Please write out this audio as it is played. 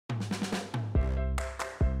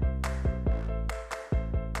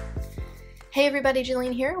Hey everybody,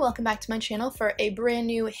 Jillian here. Welcome back to my channel for a brand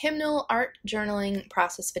new Hymnal art journaling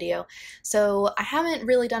process video. So I haven't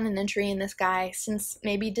really done an entry in this guy since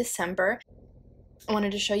maybe December. I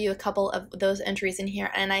wanted to show you a couple of those entries in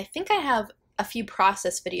here, and I think I have a few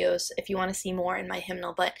process videos if you want to see more in my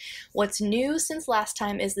Hymnal, but what's new since last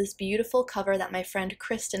time is this beautiful cover that my friend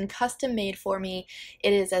Kristen custom made for me.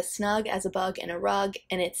 It is as snug as a bug in a rug,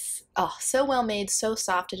 and it's so well made, so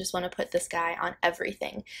soft. I just want to put this guy on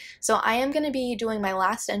everything. So I am going to be doing my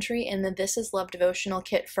last entry in the This Is Love devotional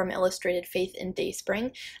kit from Illustrated Faith in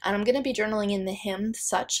Dayspring, and I'm going to be journaling in the hymn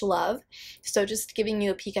Such Love. So just giving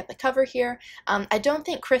you a peek at the cover here. I don't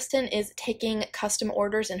think Kristen is taking custom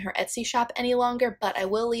orders in her Etsy shop any longer, but I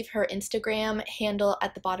will leave her Instagram handle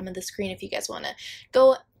at the bottom of the screen if you guys want to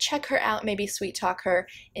go check her out, maybe sweet talk her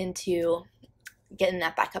into getting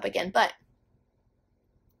that back up again. But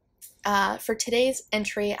for today's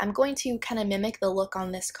entry, I'm going to kind of mimic the look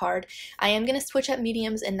on this card. I am going to switch up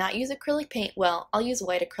mediums and not use acrylic paint. Well, I'll use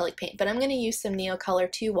white acrylic paint, but I'm going to use some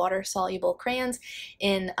Neocolor 2 water-soluble crayons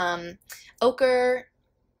in ochre,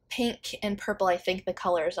 pink, and purple, I think the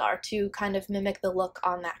colors are, to kind of mimic the look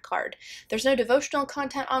on that card. There's no devotional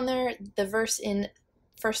content on there. The verse in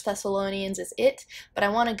 1 Thessalonians is it, but I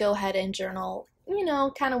want to go ahead and journal, you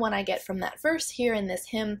know, kind of what I get from that verse here in this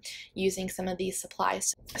hymn using some of these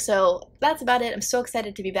supplies. So that's about it. I'm so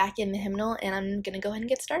excited to be back in the hymnal, and I'm going to go ahead and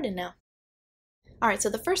get started now. Alright,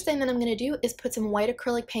 so the first thing that I'm going to do is put some white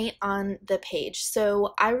acrylic paint on the page.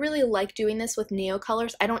 So I really like doing this with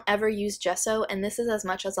Neocolors. I don't ever use gesso, and this is as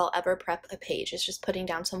much as I'll ever prep a page. It's just putting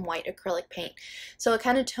down some white acrylic paint. So it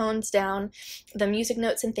kind of tones down the music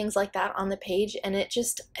notes and things like that on the page, and it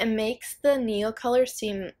makes the Neocolor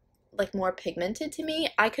seem like more pigmented to me.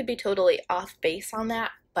 I could be totally off base on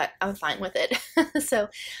that, but I'm fine with it. So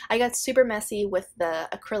I got super messy with the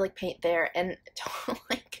acrylic paint there, and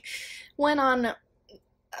like went on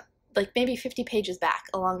like maybe 50 pages back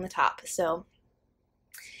along the top. So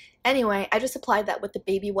anyway, I just applied that with the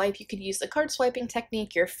baby wipe. You could use the card swiping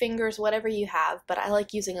technique, your fingers, whatever you have, but I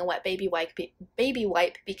like using a wet baby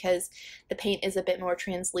wipe because the paint is a bit more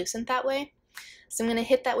translucent that way. So I'm going to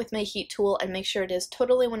hit that with my heat tool and make sure it is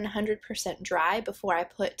totally 100% dry before I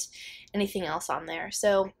put anything else on there.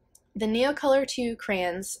 So the Neocolor 2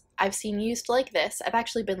 crayons I've seen used like this. I've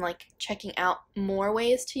actually been like checking out more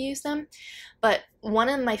ways to use them, but one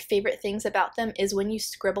of my favorite things about them is when you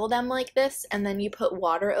scribble them like this and then you put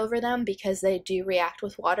water over them, because they do react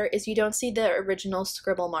with water, is you don't see the original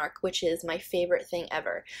scribble mark, which is my favorite thing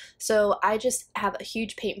ever. So I just have a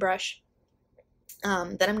huge paintbrush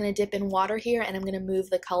that I'm going to dip in water here, and I'm going to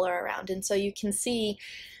move the color around, and so you can see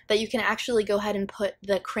that you can actually go ahead and put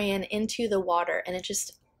the crayon into the water and it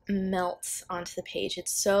just melts onto the page.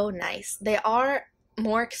 It's so nice. They are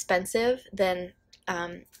more expensive than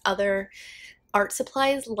other art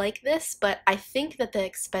supplies like this, but I think that the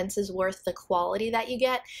expense is worth the quality that you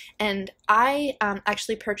get, and I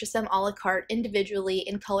actually purchased them a la carte individually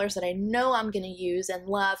in colors that I know I'm going to use and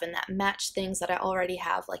love and that match things that I already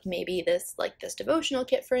have, like maybe this devotional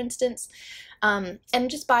kit, for instance, and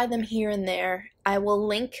just buy them here and there. I will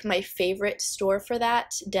link my favorite store for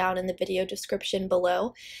that down in the video description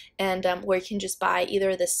below, and where you can just buy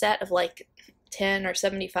either the set of like 10 or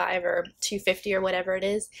 75 or 250 or whatever it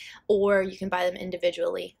is, or you can buy them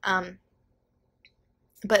individually.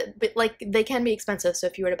 But like they can be expensive, so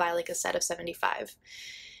if you were to buy like a set of 75,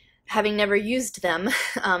 having never used them,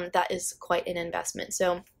 that is quite an investment.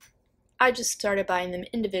 So I just started buying them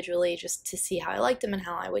individually just to see how I liked them and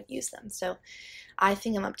how I would use them. So I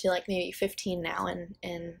think I'm up to like maybe 15 now,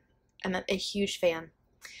 and I'm a huge fan.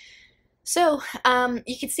 So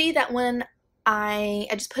you can see that when I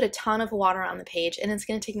just put a ton of water on the page, and it's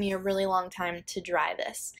going to take me a really long time to dry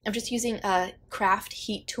this. I'm just using a craft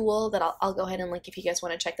heat tool that I'll go ahead and link if you guys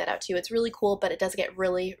want to check that out too. It's really cool, but it does get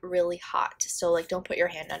really, really hot, so like don't put your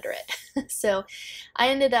hand under it. So I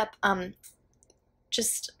ended up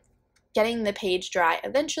just getting the page dry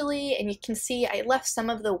eventually, and you can see I left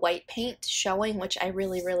some of the white paint showing, which I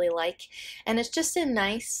really, really like, and it's just a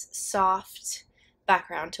nice, soft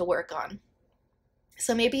background to work on.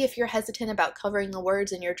 So maybe if you're hesitant about covering the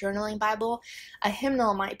words in your journaling Bible, a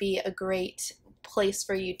hymnal might be a great place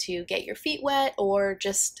for you to get your feet wet or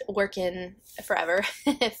just work in forever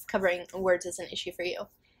if covering words is an issue for you.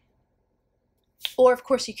 Or of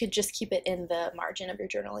course you could just keep it in the margin of your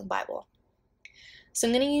journaling Bible. So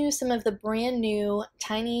I'm going to use some of the brand new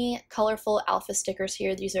tiny colorful alpha stickers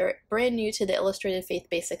here. These are brand new to the Illustrated Faith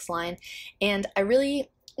Basics line, and I really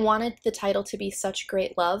wanted the title to be Such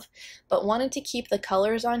Great Love, but wanted to keep the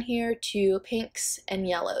colors on here to pinks and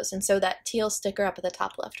yellows, and so that teal sticker up at the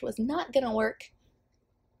top left was not gonna work.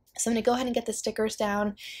 So I'm going to go ahead and get the stickers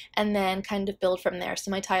down and then kind of build from there.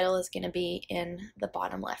 So my title is going to be in the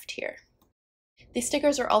bottom left here. These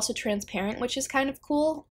stickers are also transparent, which is kind of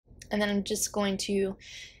cool. And then I'm just going to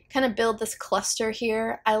kind of build this cluster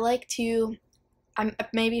here. I like to, I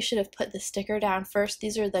maybe should have put the sticker down first.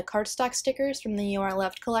 These are the cardstock stickers from the You Are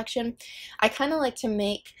Loved collection. I kind of like to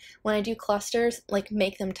make, when I do clusters, like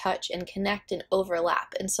make them touch and connect and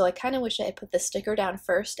overlap. And so I kind of wish I had put the sticker down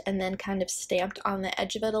first and then kind of stamped on the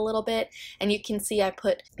edge of it a little bit. And you can see I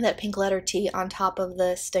put that pink letter T on top of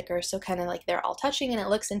the sticker, so kind of like they're all touching and it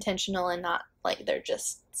looks intentional and not like they're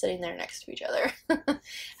just sitting there next to each other,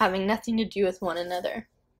 having nothing to do with one another.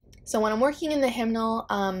 So when I'm working in the hymnal,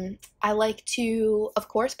 I like to, of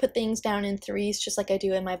course, put things down in threes just like I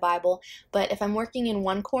do in my Bible, but if I'm working in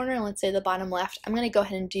one corner, let's say the bottom left, I'm going to go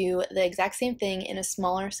ahead and do the exact same thing in a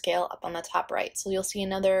smaller scale up on the top right. So you'll see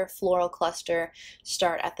another floral cluster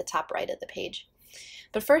start at the top right of the page.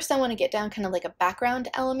 But first I want to get down kind of like a background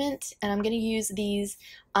element, and I'm going to use these,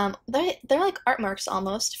 they're like art marks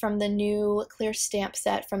almost, from the new clear stamp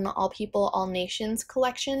set from the All People, All Nations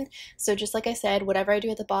collection. So just like I said, whatever I do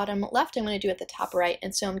at the bottom left, I'm going to do at the top right,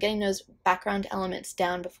 and so I'm getting those background elements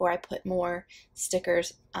down before I put more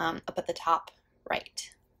stickers up at the top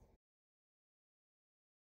right.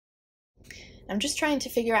 I'm just trying to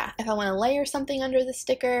figure out if I want to layer something under the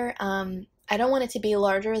sticker. I don't want it to be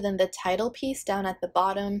larger than the title piece down at the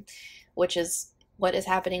bottom, which is what is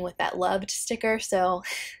happening with that loved sticker. So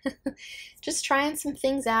just trying some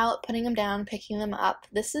things out, putting them down, picking them up.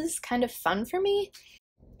 This is kind of fun for me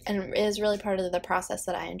and is really part of the process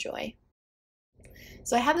that I enjoy.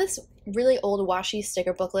 So I have this really old washi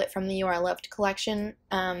sticker booklet from the You Are Loved collection,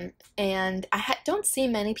 and I don't see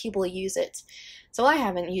many people use it. So I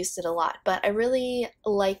haven't used it a lot, but I really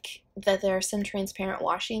like that there's some transparent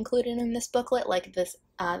washi included in this booklet, like this,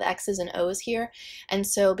 the X's and O's here. And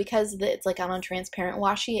so because it's like on transparent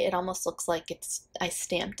washi, it almost looks like I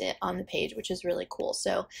stamped it on the page, which is really cool.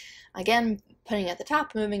 So again, putting it at the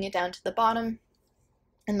top, moving it down to the bottom,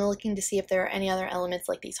 and looking to see if there are any other elements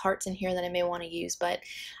like these hearts in here that I may want to use. But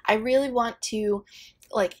I really want to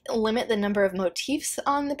like limit the number of motifs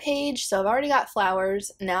on the page. So I've already got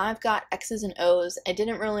flowers, now I've got X's and O's. I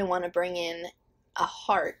didn't really want to bring in a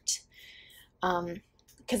heart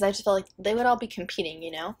because I just felt like they would all be competing,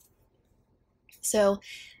 you know? So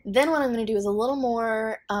then what I'm going to do is a little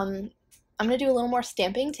more, I'm going to do a little more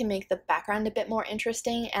stamping to make the background a bit more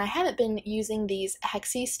interesting, and I haven't been using these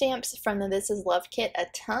hexie stamps from the This Is Love kit a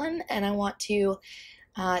ton, and I want to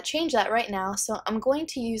change that right now. So I'm going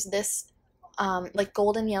to use this like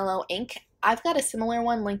golden yellow ink. I've got a similar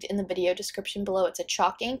one linked in the video description below. It's a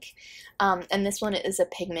chalk ink, and this one is a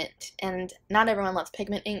pigment, and not everyone loves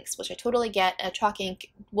pigment inks, which I totally get. A chalk ink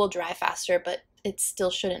will dry faster, but it still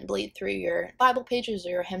shouldn't bleed through your Bible pages or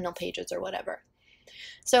your hymnal pages or whatever.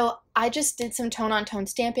 So I just did some tone-on-tone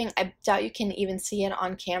stamping. I doubt you can even see it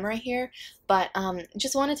on camera here, but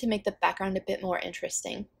just wanted to make the background a bit more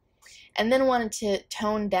interesting. And then wanted to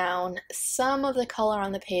tone down some of the color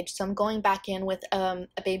on the page, so I'm going back in with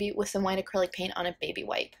some white acrylic paint on a baby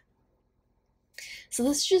wipe. So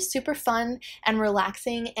this is just super fun and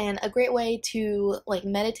relaxing and a great way to like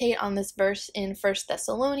meditate on this verse in 1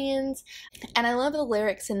 Thessalonians. And I love the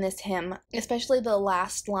lyrics in this hymn, especially the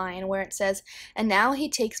last line where it says, "And now he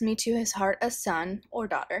takes me to his heart a son or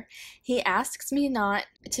daughter. He asks me not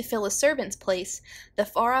to fill a servant's place. The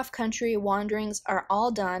far-off country wanderings are all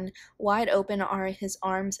done. Wide open are his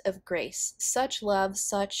arms of grace. Such love,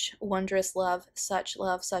 such wondrous love, such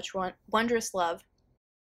love, such wondrous love."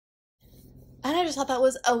 And I just thought that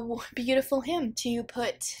was a beautiful hymn to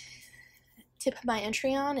put my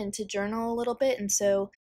entry on and to journal a little bit. And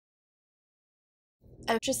so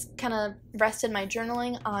I just kind of rested my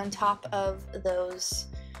journaling on top of those,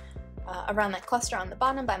 around that cluster on the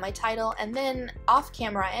bottom by my title. And then off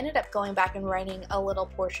camera, I ended up going back and writing a little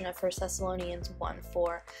portion of 1 Thessalonians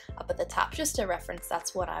 1:4 up at the top, just to reference.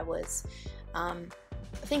 That's what I was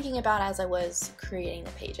thinking about as I was creating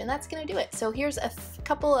the page, and that's gonna do it. So here's a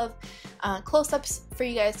couple of close-ups for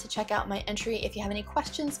you guys to check out my entry. If you have any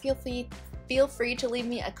questions, feel free to leave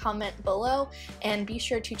me a comment below, and be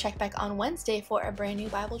sure to check back on Wednesday for a brand new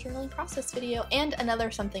Bible journaling process video and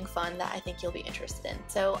another something fun that I think you'll be interested in.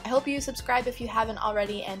 So I hope you subscribe if you haven't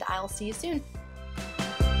already, and I'll see you soon.